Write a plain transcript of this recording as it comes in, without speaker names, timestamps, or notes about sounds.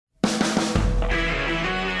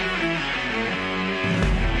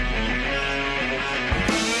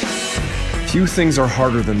Few things are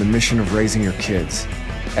harder than the mission of raising your kids.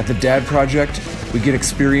 At the Dad Project, we get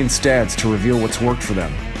experienced dads to reveal what's worked for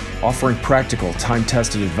them, offering practical,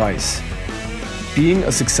 time-tested advice. Being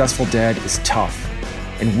a successful dad is tough,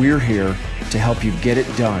 and we're here to help you get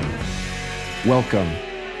it done. Welcome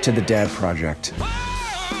to the Dad Project.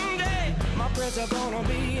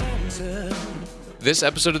 This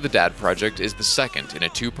episode of the Dad Project is the second in a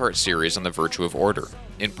two-part series on the virtue of order.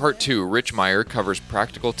 In part 2, Rich Meyer covers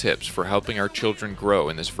practical tips for helping our children grow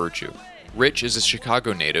in this virtue. Rich is a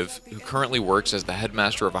Chicago native who currently works as the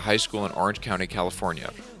headmaster of a high school in Orange County,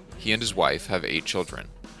 California. He and his wife have 8 children.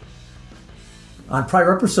 On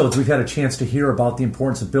prior episodes, we've had a chance to hear about the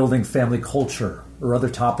importance of building family culture, or other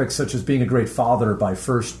topics such as being a great father by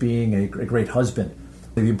first being a great husband,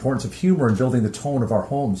 the importance of humor in building the tone of our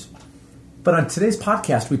homes. But on today's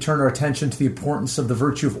podcast, we turn our attention to the importance of the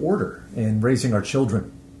virtue of order in raising our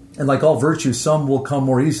children. And like all virtues, some will come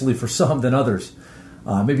more easily for some than others.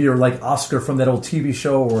 Maybe you're like Oscar from that old TV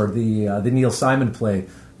show or the Neil Simon play.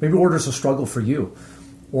 Maybe order's a struggle for you.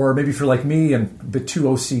 Or maybe if you're like me and a bit too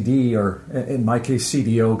OCD, or in my case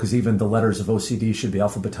CDO, because even the letters of OCD should be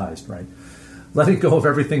alphabetized, right? Letting go of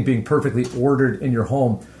everything being perfectly ordered in your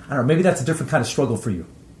home. I don't know, maybe that's a different kind of struggle for you.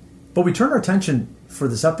 But we turn our attention for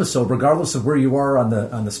this episode, regardless of where you are on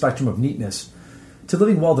the spectrum of neatness, to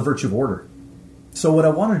living well the virtue of order. So what I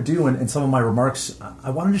want to do in some of my remarks,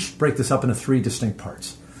 I want to just break this up into 3 distinct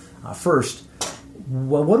parts. First,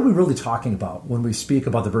 well, what are we really talking about when we speak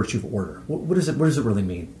about the virtue of order? What does it really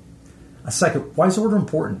mean? Second, why is order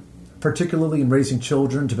important, particularly in raising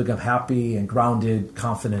children to become happy and grounded,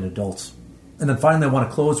 confident adults? And then finally, I want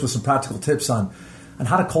to close with some practical tips on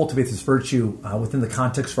how to cultivate this virtue within the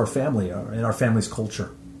context of our family and our family's culture.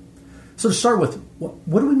 So to start with,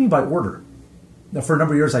 what do we mean by order? Now, for a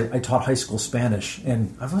number of years, I taught high school Spanish,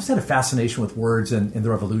 and I've always had a fascination with words and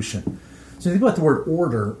their evolution. So you think about the word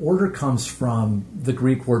order comes from the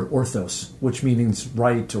Greek word orthos, which means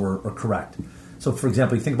right or correct. So for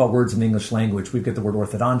example, you think about words in the English language, we get the word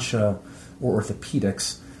orthodontia or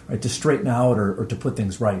orthopedics, right, to straighten out or to put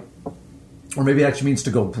things right. Or maybe it actually means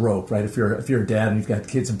to go broke, right? If you're a dad and you've got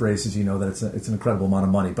kids in braces, you know that it's an incredible amount of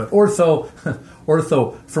money. But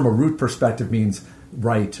ortho from a root perspective means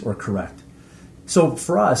right or correct. So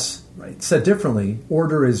for us, right, said differently,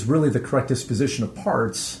 order is really the correct disposition of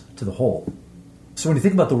parts to the whole. So when you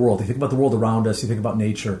think about the world, you think about the world around us, you think about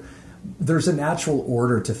nature, there's a natural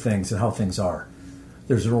order to things and how things are.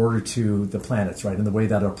 There's an order to the planets, right, and the way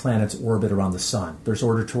that our planets orbit around the sun. There's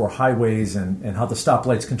order to our highways and how the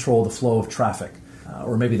stoplights control the flow of traffic.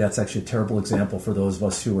 Or maybe that's actually a terrible example for those of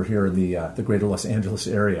us who are here in the greater Los Angeles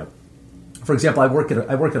area. For example, I work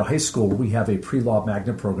at a high school where we have a pre-law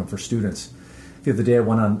magnet program for students. The other day, I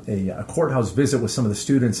went on a courthouse visit with some of the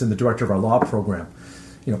students and the director of our law program.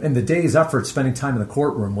 You know, and the day's effort, spending time in the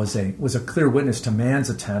courtroom, was a clear witness to man's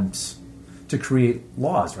attempts to create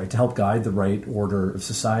laws, right, to help guide the right order of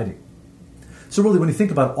society. So really, when you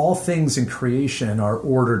think about it, all things in creation are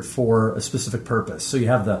ordered for a specific purpose. So you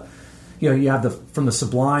have from the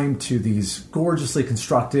sublime to these gorgeously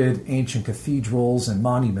constructed ancient cathedrals and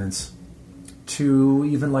monuments, to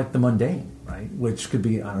even like the mundane, right? Which could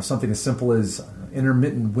be something as simple as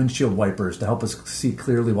intermittent windshield wipers to help us see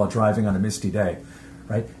clearly while driving on a misty day,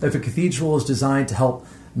 right? If a cathedral is designed to help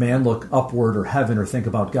man look upward or heaven or think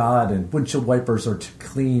about God, and windshield wipers are to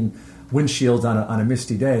clean windshields on a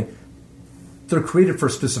misty day, they're created for a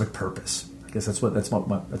specific purpose. I guess that's what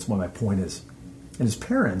my point is. And as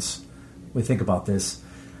parents, when we think about this,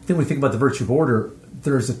 I think when we think about the virtue of order,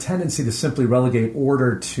 there's a tendency to simply relegate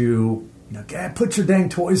order to, put your dang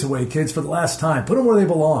toys away, kids, for the last time. Put them where they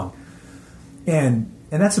belong. And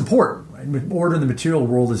that's important. Right? Order in the material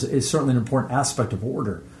world is certainly an important aspect of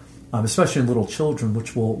order, especially in little children,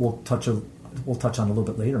 which we'll touch on a little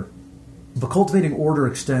bit later. But cultivating order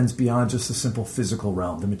extends beyond just the simple physical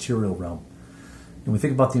realm, the material realm. And we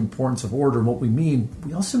think about the importance of order and what we mean.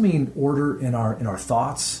 We also mean order in our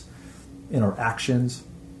thoughts, in our actions,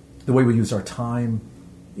 the way we use our time,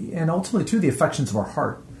 and ultimately, too, the affections of our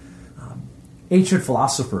heart. Ancient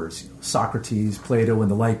philosophers, Socrates, Plato, and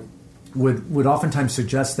the like, would oftentimes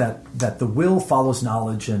suggest that the will follows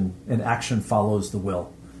knowledge and action follows the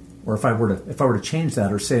will. Or if I were to change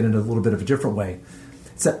that or say it in a little bit of a different way,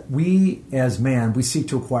 it's that we as man, we seek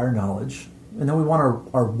to acquire knowledge, and then we want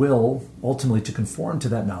our will ultimately to conform to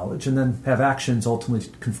that knowledge, and then have actions ultimately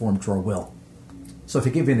to conform to our will. So if I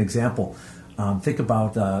give you an example, think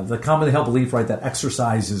about the commonly held belief, right, that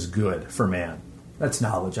exercise is good for man. That's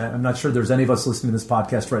knowledge. I'm not sure there's any of us listening to this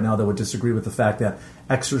podcast right now that would disagree with the fact that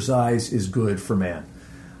exercise is good for man.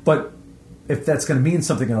 But if that's going to mean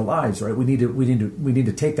something in our lives, right? We need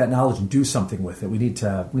to take that knowledge and do something with it. We need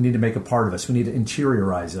to make a part of us. We need to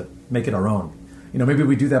interiorize it, make it our own. Maybe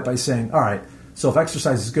we do that by saying, all right, so if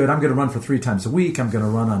exercise is good, I'm going to run for 3 times a week. I'm going to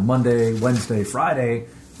run on Monday, Wednesday, Friday.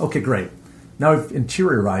 Okay, great. Now we've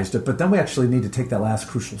interiorized it, but then we actually need to take that last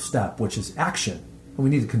crucial step, which is action. And we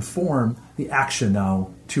need to conform the action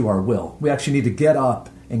now to our will. We actually need to get up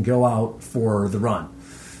and go out for the run.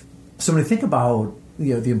 So when you think about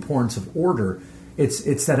the importance of order,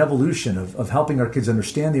 it's that evolution of helping our kids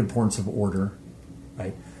understand the importance of order,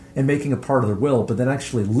 right, and making it part of their will, but then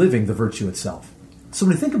actually living the virtue itself. So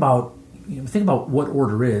when you think about what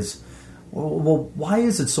order is, well, why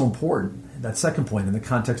is it so important? That second point in the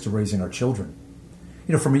context of raising our children.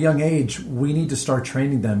 From a young age, we need to start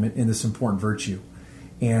training them in this important virtue.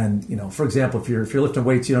 And, for example, if you're lifting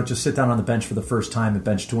weights, you don't just sit down on the bench for the first time and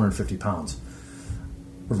bench 250 pounds.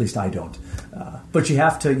 Or at least I don't. But you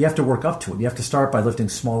have to work up to it. You have to start by lifting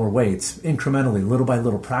smaller weights, incrementally, little by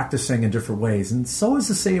little, practicing in different ways. And so is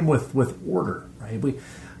the same with order, right?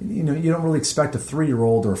 You don't really expect a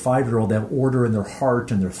 3-year-old or a 5-year-old to have order in their heart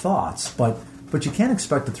and their thoughts, but you can't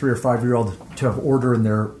expect a 3 or 5-year-old to have order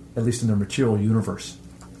at least in their material universe.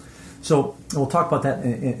 So we'll talk about that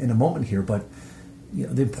in a moment here, but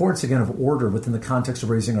the importance again of order within the context of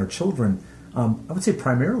raising our children, I would say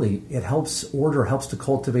primarily order helps to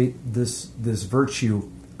cultivate this virtue,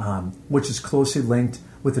 which is closely linked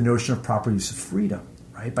with the notion of proper use of freedom,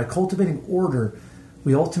 right? By cultivating order,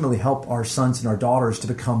 we ultimately help our sons and our daughters to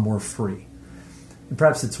become more free. And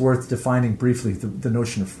perhaps it's worth defining briefly the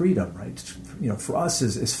notion of freedom, right? For us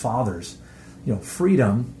as fathers,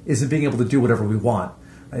 freedom isn't being able to do whatever we want,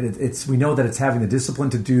 right? We know that it's having the discipline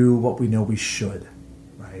to do what we know we should,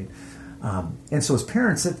 right? And so as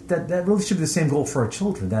parents, that really should be the same goal for our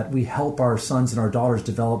children, that we help our sons and our daughters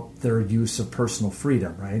develop their use of personal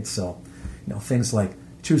freedom, right? So, things like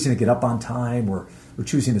choosing to get up on time or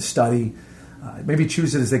choosing to study, maybe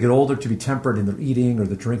choosing as they get older to be temperate in their eating or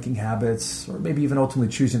their drinking habits, or maybe even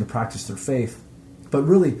ultimately choosing to practice their faith. But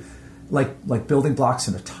really, like building blocks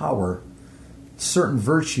in a tower, certain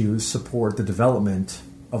virtues support the development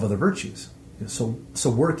of other virtues. So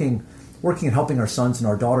working and helping our sons and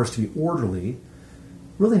our daughters to be orderly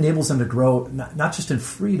really enables them to grow not just in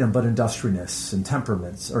freedom, but industriousness and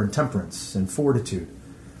temperance and fortitude.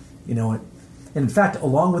 And in fact,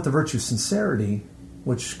 along with the virtue of sincerity,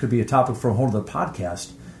 which could be a topic for a whole other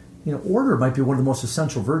podcast, order might be one of the most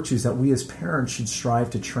essential virtues that we as parents should strive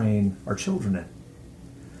to train our children in.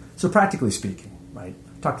 So practically speaking, right,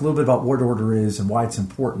 talked a little bit about what order is and why it's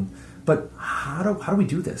important, but how do we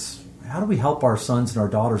do this? How do we help our sons and our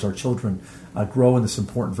daughters, our children, grow in this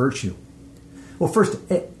important virtue? Well, first,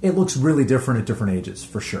 it looks really different at different ages,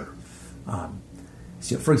 for sure.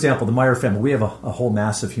 So for example, the Meyer family, we have a whole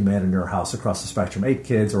mass of humanity in our house across the spectrum. 8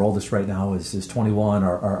 kids. Our oldest right now is 21.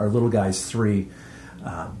 Our little guy's 3.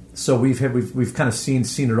 So we've kind of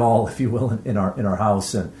seen it all, if you will, in our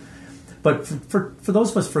house. But for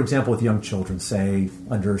those of us, for example, with young children,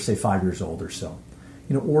 under 5 years old or so,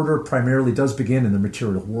 order primarily does begin in the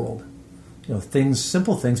material world.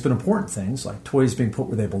 Simple things, but important things like toys being put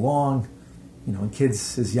where they belong. And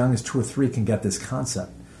kids as young as 2 or 3 can get this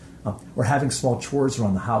concept. Or having small chores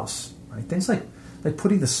around the house, right? Things like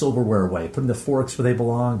putting the silverware away, putting the forks where they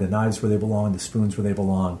belong, the knives where they belong, the spoons where they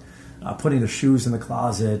belong, putting the shoes in the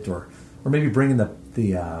closet, or maybe bringing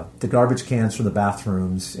the garbage cans from the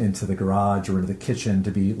bathrooms into the garage or into the kitchen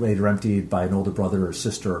to be later emptied by an older brother or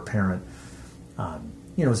sister or parent.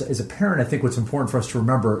 As a parent, I think what's important for us to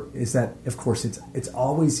remember is that, of course, it's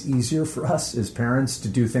always easier for us as parents to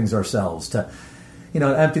do things ourselves, to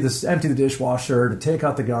empty the dishwasher, to take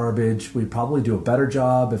out the garbage. We'd probably do a better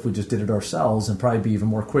job if we just did it ourselves and probably be even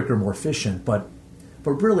more quicker, more efficient. But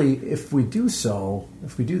really, if we do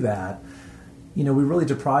that, we really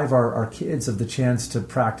deprive our kids of the chance to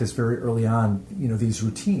practice very early on, these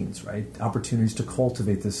routines, right? Opportunities to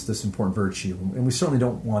cultivate this important virtue. And we certainly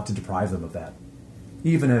don't want to deprive them of that,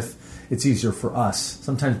 even if it's easier for us.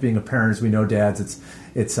 Sometimes being a parent, as we know, dads,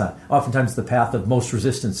 it's oftentimes the path of most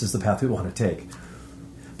resistance is the path we want to take.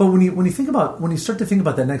 But when you start to think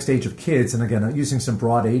about that next age of kids, and again, using some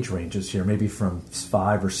broad age ranges here, maybe from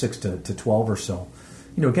 5 or 6 to 12 or so,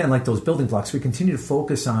 again, like those building blocks, we continue to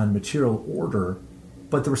focus on material order,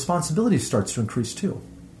 but the responsibility starts to increase too.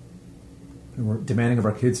 And we're demanding of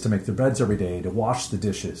our kids to make their beds every day, to wash the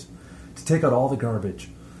dishes, to take out all the garbage.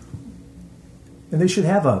 And they should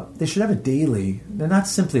have a daily, not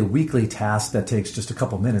simply a weekly task that takes just a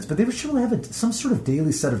couple minutes, but they should have some sort of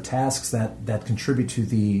daily set of tasks that contribute to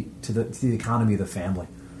the economy of the family.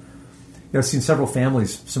 I've seen several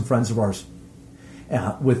families, some friends of ours,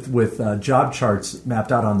 with job charts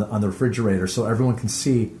mapped out on the refrigerator, so everyone can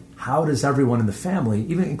see how does everyone in the family,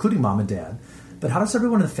 even including mom and dad, but how does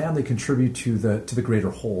everyone in the family contribute to the greater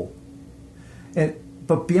whole?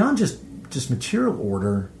 But beyond just material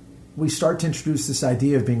order, we start to introduce this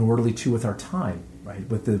idea of being orderly too with our time, right?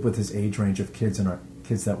 With this age range of kids and our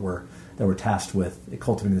kids that we're tasked with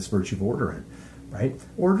cultivating this virtue of order in, right?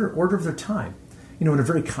 Order of their time. In a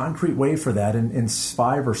very concrete way for that, and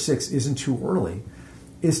 5 or 6 isn't too early,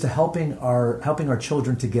 is to helping our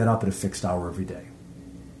children to get up at a fixed hour every day.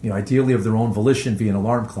 Ideally of their own volition via an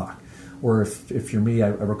alarm clock. Or if you're me, I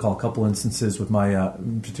recall a couple instances with my,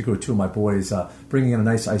 in particular 2 of my boys, bringing in a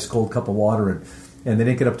nice ice cold cup of water, and they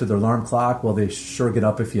didn't get up to their alarm clock. Well, they sure get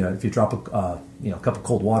up if you drop a cup of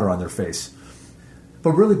cold water on their face.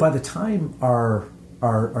 But really, by the time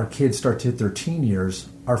our kids start to hit their teen years,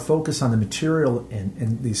 our focus on the material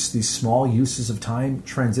and these small uses of time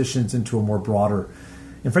transitions into a more broader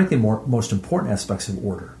and frankly most important aspects of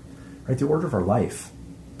order, right? The order of our life,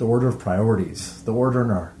 the order of priorities, the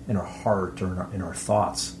order in our heart or in our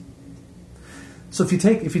thoughts. So if you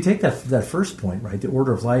take that first point, right, the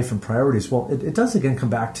order of life and priorities, well, it does again come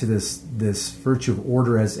back to this virtue of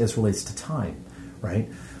order as relates to time, right?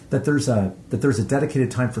 That there's a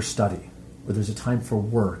dedicated time for study, or there's a time for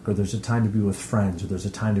work, or there's a time to be with friends, or there's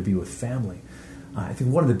a time to be with family. I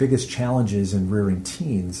think one of the biggest challenges in rearing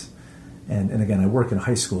teens, and again, I work in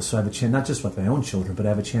high school, so I have a chance, not just with my own children, but I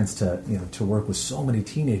have a chance to work with so many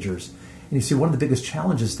teenagers. And you see, one of the biggest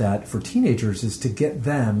challenges that for teenagers is to get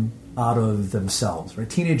them out of themselves. Right?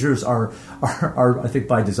 Teenagers are I think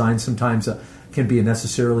by design sometimes can be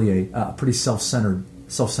necessarily a pretty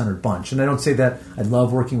self-centered bunch. And I don't say that I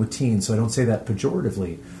love working with teens, so I don't say that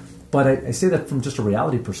pejoratively. But I say that from just a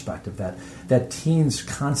reality perspective, that teens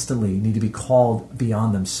constantly need to be called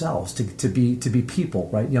beyond themselves to be people,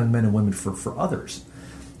 right? Young men and women for others.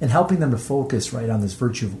 And helping them to focus right on this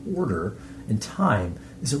virtue of order and time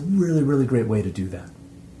is a really, really great way to do that.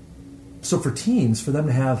 So for teens, for them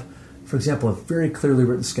to have, for example, a very clearly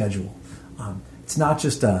written schedule, it's not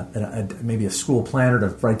just maybe a school planner to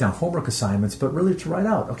write down homework assignments, but really to write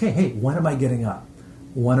out, okay, hey, when am I getting up?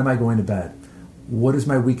 When am I going to bed? What does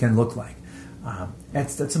my weekend look like?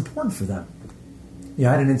 That's important for them. I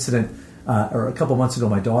had an incident, or a couple months ago,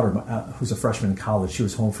 my daughter, who's a freshman in college, she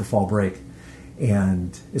was home for fall break,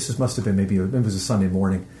 and this must have been maybe it was a Sunday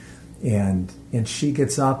morning, and she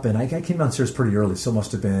gets up, and I came downstairs pretty early, so it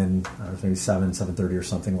must have been maybe 7:30 or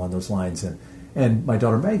something along those lines, and my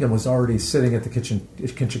daughter Megan was already sitting at the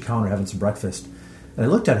kitchen counter having some breakfast, and I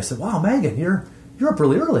looked at her, I said, "Wow, Megan, you're up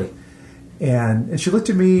really early," and she looked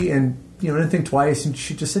at me and didn't think twice, and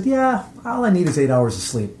she just said, "Yeah, all I need is 8 hours of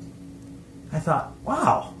sleep." I thought,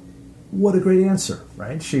 wow, what a great answer,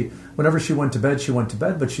 right? Whenever she went to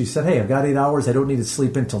bed, but she said, hey, I've got 8 hours, I don't need to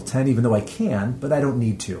sleep until 10, even though I can, but I don't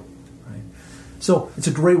need to, right? So it's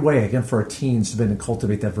a great way, again, for our teens to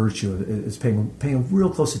cultivate that virtue, is paying real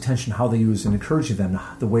close attention to how they use and encouraging them,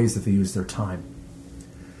 the ways that they use their time.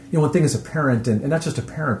 One thing as a parent, and not just a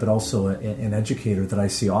parent, but also an educator that I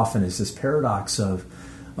see often is this paradox of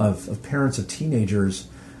parents of teenagers.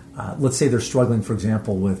 Let's say they're struggling, for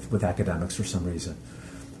example, with academics for some reason.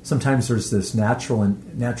 Sometimes there's this natural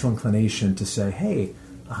inclination to say, hey,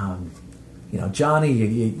 Johnny,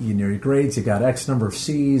 your grades, you got X number of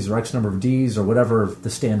C's or X number of D's or whatever the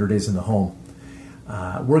standard is in the home.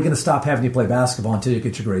 We're going to stop having you play basketball until you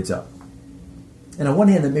get your grades up. And on one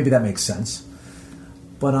hand, maybe that makes sense.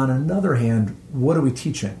 But on another hand, what are we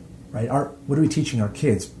teaching? Right? What are we teaching our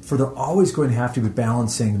kids? For they're always going to have to be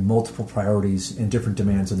balancing multiple priorities and different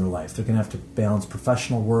demands in their life. They're going to have to balance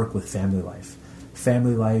professional work with family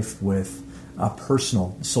life with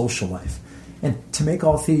personal, social life. And to make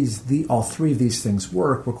all three of these things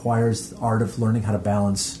work requires the art of learning how to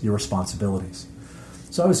balance your responsibilities.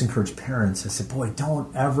 So I always encourage parents, I said, boy,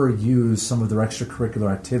 don't ever use some of their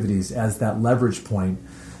extracurricular activities as that leverage point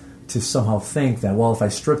to somehow think that, well, if I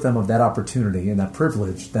strip them of that opportunity and that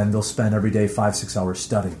privilege, then they'll spend every day 5-6 hours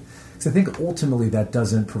studying. Because I think ultimately that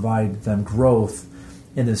doesn't provide them growth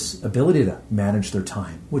in this ability to manage their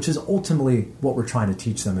time, which is ultimately what we're trying to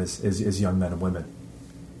teach them as young men and women.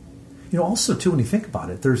 Also, too, when you think about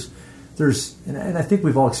it, there's and I think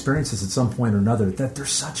we've all experienced this at some point or another, that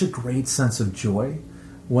there's such a great sense of joy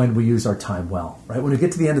when we use our time well, right? When we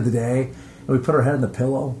get to the end of the day and we put our head on the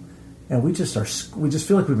pillow, and we just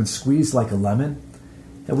feel like we've been squeezed like a lemon,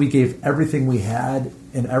 that we gave everything we had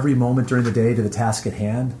in every moment during the day to the task at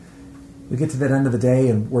hand. We get to that end of the day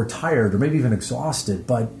and we're tired or maybe even exhausted,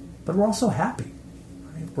 but we're also happy.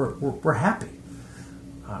 Right? We're happy.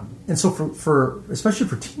 And so for especially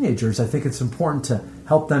for teenagers, I think it's important to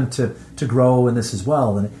help them to grow in this as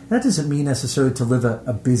well. And that doesn't mean necessarily to live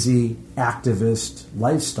a busy activist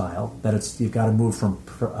lifestyle, that you've got to move from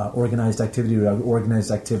organized activity to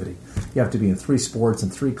organized activity. You have to be in 3 sports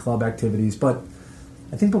and 3 club activities. But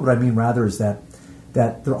I think what I mean rather is that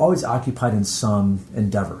they're always occupied in some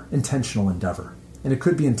endeavor, intentional endeavor. And it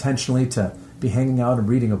could be intentionally to be hanging out and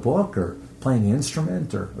reading a book or playing an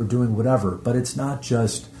instrument or doing whatever, but it's not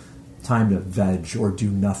just time to veg or do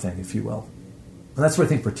nothing, if you will. And that's what I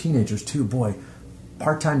think for teenagers too. Boy,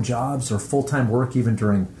 part-time jobs or full-time work even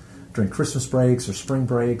during Christmas breaks or spring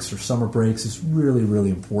breaks or summer breaks is really, really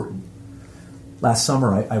important. Last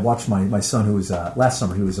summer, I watched my son, who was last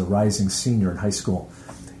summer he was a rising senior in high school,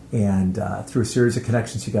 and through a series of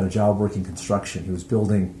connections, he got a job working construction. He was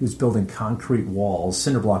building concrete walls,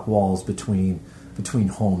 cinder block walls between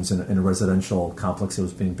homes in a residential complex that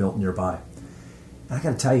was being built nearby. And I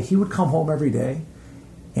got to tell you, he would come home every day,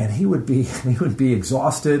 and he would be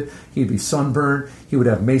exhausted. He'd be sunburned. He would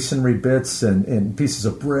have masonry bits and pieces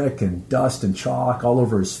of brick and dust and chalk all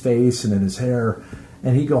over his face and in his hair.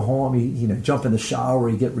 And he'd go home. He'd jump in the shower.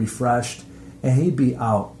 He'd get refreshed, and he'd be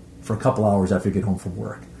out for a couple hours after he'd get home from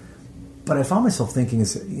work. But I found myself thinking,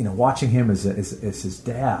 watching him as his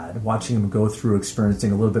dad, watching him go through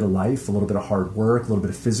experiencing a little bit of life, a little bit of hard work, a little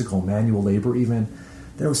bit of physical, manual labor even,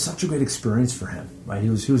 that it was such a great experience for him, right? He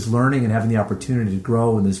was learning and having the opportunity to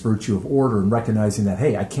grow in this virtue of order and recognizing that,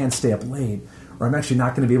 hey, I can't stay up late, or I'm actually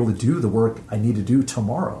not going to be able to do the work I need to do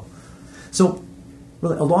tomorrow. So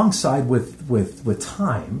really, alongside with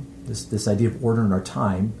time, this idea of order in our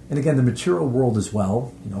time, and again, the material world as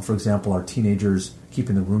well, for example, our teenagers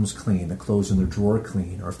keeping the rooms clean, the clothes in their drawer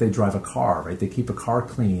clean, or if they drive a car, right, they keep a car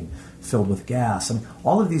clean, filled with gas. I mean,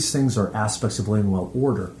 all of these things are aspects of living well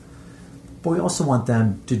order. But we also want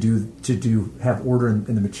them to have order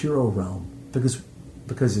in the material realm,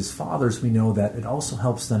 because as fathers, we know that it also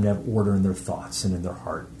helps them to have order in their thoughts and in their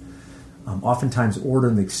heart. Oftentimes, order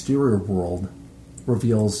in the exterior world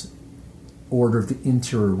reveals order of the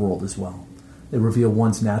interior world as well. They reveal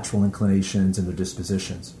one's natural inclinations and their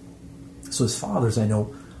dispositions. So as fathers, I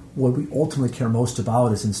know what we ultimately care most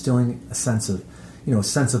about is instilling a sense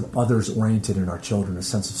of others oriented in our children, a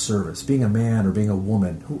sense of service, being a man or being a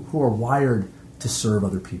woman who are wired to serve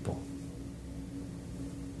other people.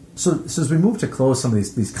 So as we move to close some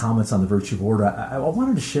of these comments on the virtue of order, I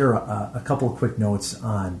wanted to share a couple of quick notes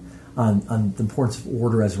on the importance of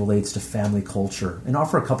order as it relates to family culture and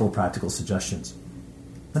offer a couple of practical suggestions.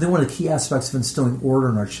 I think one of the key aspects of instilling order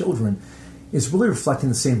in our children is really reflecting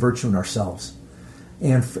the same virtue in ourselves.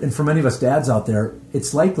 And for many of us dads out there,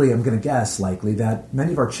 it's likely, I'm going to guess likely, that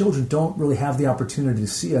many of our children don't really have the opportunity to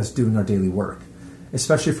see us doing our daily work,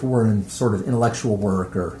 especially if we're in sort of intellectual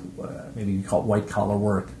work or maybe you call it white-collar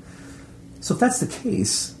work. So if that's the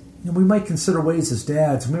case, we might consider ways as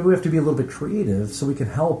dads, maybe we have to be a little bit creative so we can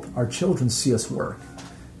help our children see us work.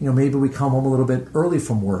 Maybe we come home a little bit early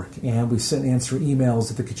from work and we sit and answer emails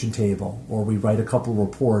at the kitchen table, or we write a couple of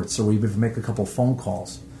reports, or we make a couple of phone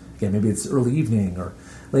calls. Again, maybe it's early evening or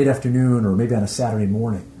late afternoon or maybe on a Saturday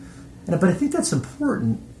morning. But I think that's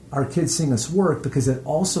important, our kids seeing us work, because it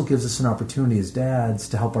also gives us an opportunity as dads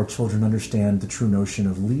to help our children understand the true notion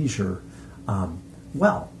of leisure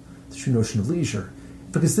the true notion of leisure.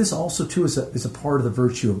 Because this also, too, is a part of the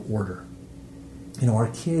virtue of order. Our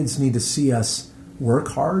kids need to see us work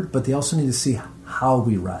hard, but they also need to see how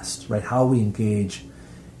we rest, right? How we engage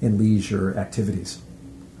in leisure activities.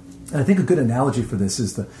 And I think a good analogy for this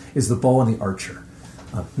is the bow and the archer.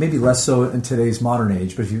 Maybe less so in today's modern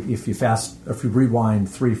age, but if you rewind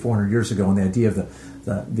 300-400 years ago, and the idea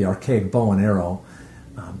of the archaic bow and arrow,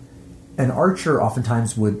 an archer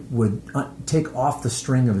oftentimes would take off the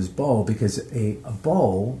string of his bow, because a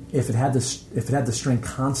bow, if it had the string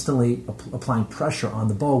constantly applying pressure on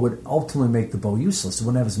the bow, would ultimately make the bow useless. It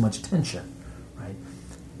wouldn't have as much tension, right?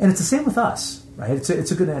 And it's the same with us, right?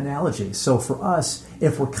 It's a good analogy. So for us,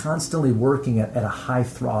 if we're constantly working at a high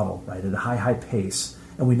throttle, right, at a high pace,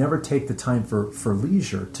 and we never take the time for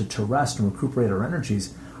leisure to rest and recuperate our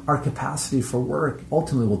energies, our capacity for work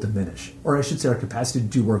ultimately will diminish. Or I should say our capacity to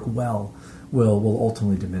do work well will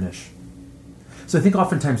ultimately diminish. So I think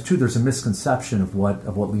oftentimes, too, there's a misconception of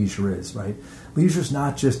what leisure is, right? Leisure is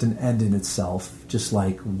not just an end in itself, just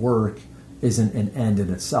like work isn't an end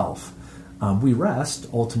in itself. We rest,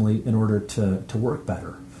 ultimately, in order to work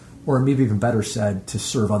better, or maybe even better said, to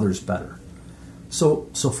serve others better. So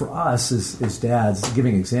for us as dads,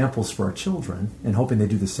 giving examples for our children and hoping they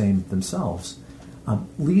do the same themselves,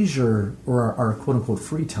 leisure, or our quote-unquote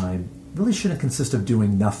free time, really shouldn't consist of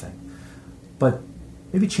doing nothing, but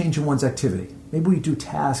maybe changing one's activity, maybe we do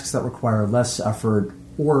tasks that require less effort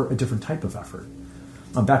or a different type of effort.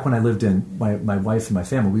 Back when I lived in, my wife and my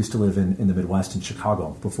family, we used to live in the Midwest in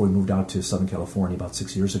Chicago before we moved out to Southern California about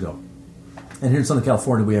 6 years ago. And here in Southern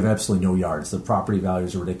California, we have absolutely no yards. The property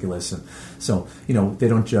values are ridiculous. And so, they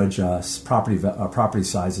don't judge property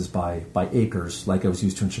sizes by acres like I was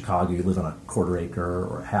used to in Chicago. You live on a quarter acre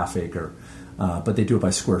or a half acre, but they do it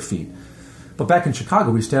by square feet. But back in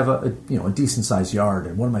Chicago, we used to have a decent-sized yard.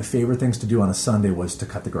 And one of my favorite things to do on a Sunday was to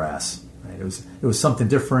cut the grass. Right? It was something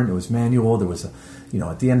different. It was manual. There was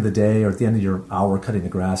at the end of the day or at the end of your hour cutting the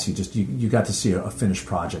grass, you got to see a finished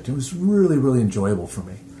project. It was really, really enjoyable for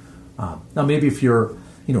me. Now, maybe if you're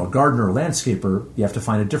a gardener or landscaper, you have to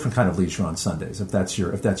find a different kind of leisure on Sundays if that's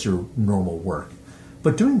your normal work.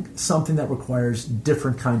 But doing something that requires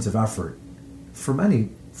different kinds of effort for many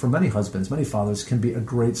husbands, many fathers, can be a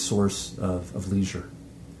great source of leisure.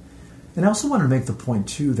 And I also want to make the point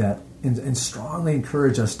too that and strongly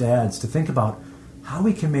encourage us dads to think about how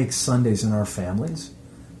we can make Sundays in our families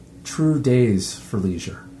true days for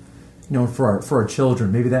leisure. For our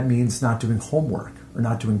children, maybe that means not doing homework or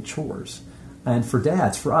not doing chores. And for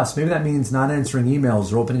dads, for us, maybe that means not answering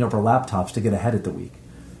emails or opening up our laptops to get ahead of the week.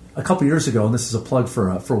 A couple years ago, and this is a plug for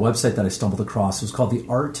a website that I stumbled across, it was called The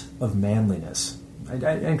Art of Manliness. I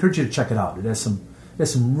encourage you to check it out. It has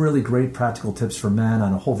some really great practical tips for men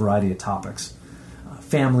on a whole variety of topics.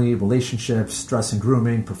 Family, relationships, dress and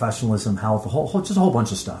grooming, professionalism, health, just a whole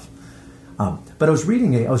bunch of stuff. But I was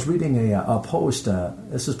reading a post.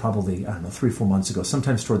 This was probably 3-4 months ago,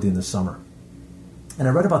 sometimes toward the end of the summer, and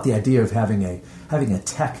I read about the idea of having a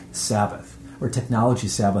tech Sabbath or technology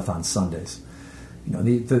Sabbath on Sundays.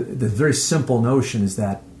 The very simple notion is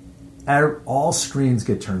that all screens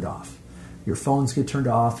get turned off. Your phones get turned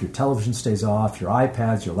off, your television stays off, your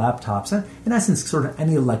iPads, your laptops, and in essence, sort of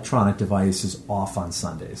any electronic device is off on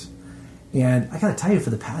Sundays. And I got to tell you, for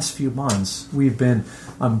the past few months, we've been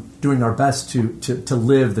doing our best to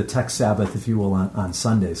live the tech Sabbath, if you will, on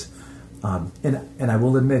Sundays. And I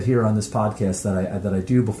will admit here on this podcast that I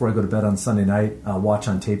do, before I go to bed on Sunday night, watch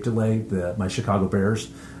on tape delay my Chicago Bears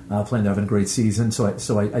playing. They're having a great season,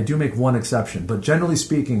 so I do make one exception. But generally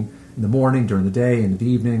speaking, in the morning, during the day, in the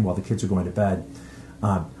evening, while the kids are going to bed,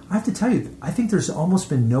 I have to tell you, I think there's almost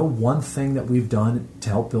been no one thing that we've done to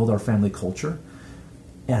help build our family culture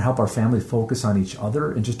and help our family focus on each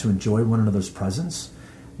other and just to enjoy one another's presence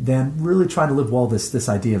than really trying to live well this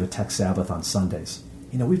idea of a tech Sabbath on Sundays.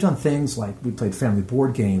 We've done things like we played family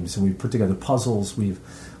board games and we've put together puzzles. We've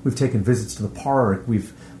taken visits to the park.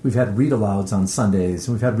 We've had read-alouds on Sundays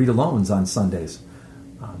and we've had read-alongs on Sundays.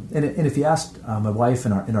 And if you asked my wife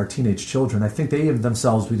and our teenage children, I think they even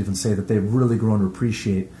themselves would even say that they've really grown to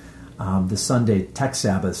appreciate the Sunday tech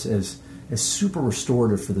Sabbaths as super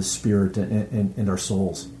restorative for the spirit and our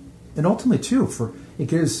souls. And ultimately, too, it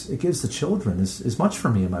gives the children, as much for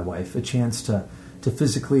me and my wife, a chance to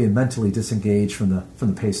physically and mentally disengage from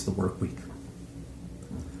the pace of the work week.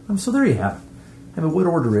 So there you have it. What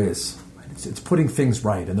order is. It's putting things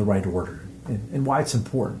right in the right order and why it's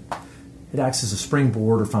important. It acts as a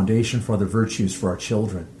springboard or foundation for other virtues for our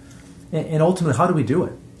children. And ultimately, how do we do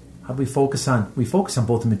it? How do we focus on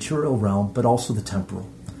both the material realm, but also the temporal,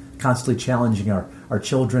 constantly challenging our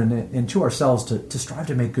children and to ourselves to strive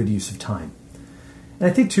to make good use of time. And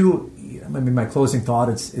I think, too, my closing thought,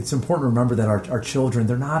 it's important to remember that our children,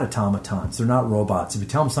 they're not automatons. They're not robots. If you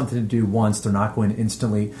tell them something to do once, they're not going to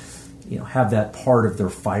instantly have that part of their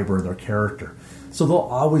fiber, their character. So they'll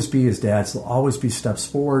always be, as dads, there'll always be steps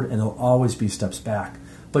forward and there'll always be steps back.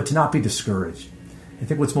 But to not be discouraged. I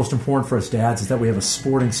think what's most important for us dads is that we have a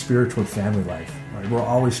sporting spirit toward family life. Right? We're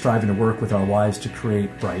always striving to work with our wives to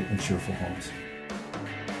create bright and cheerful homes.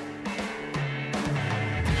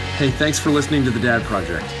 Hey, thanks for listening to The Dad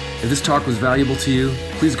Project. If this talk was valuable to you,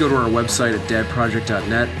 please go to our website at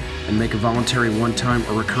dadproject.net and make a voluntary one-time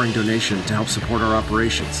or recurring donation to help support our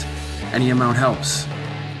operations. Any amount helps.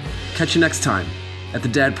 Catch you next time at The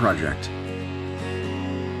Dad Project.